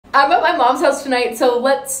I'm at my mom's house tonight, so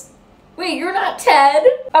wait, you're not Ted?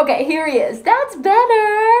 Okay, here he is. That's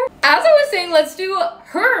better. As I was saying, let's do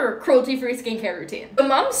her cruelty-free skincare routine. So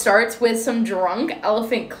mom starts with some Drunk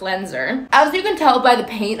Elephant cleanser. As you can tell by the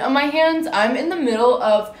paint on my hands, I'm in the middle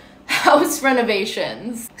of house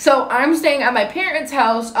renovations. So I'm staying at my parents'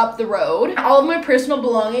 house up the road. All of my personal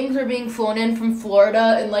belongings are being flown in from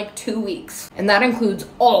Florida in like 2 weeks. And that includes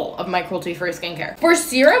all of my cruelty-free skincare. For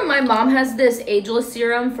serum, my mom has this ageless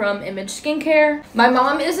serum from Image Skincare. My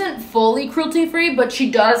mom isn't fully cruelty-free, but she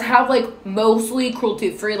does have like mostly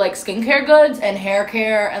cruelty-free like skincare goods and hair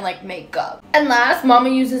care and like makeup. And last, mama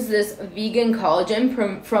uses this vegan collagen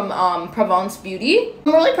from Provence Beauty.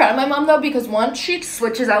 I'm really proud of my mom though, because once she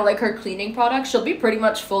switches out like her cleaning products, she'll be pretty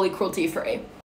much fully cruelty free.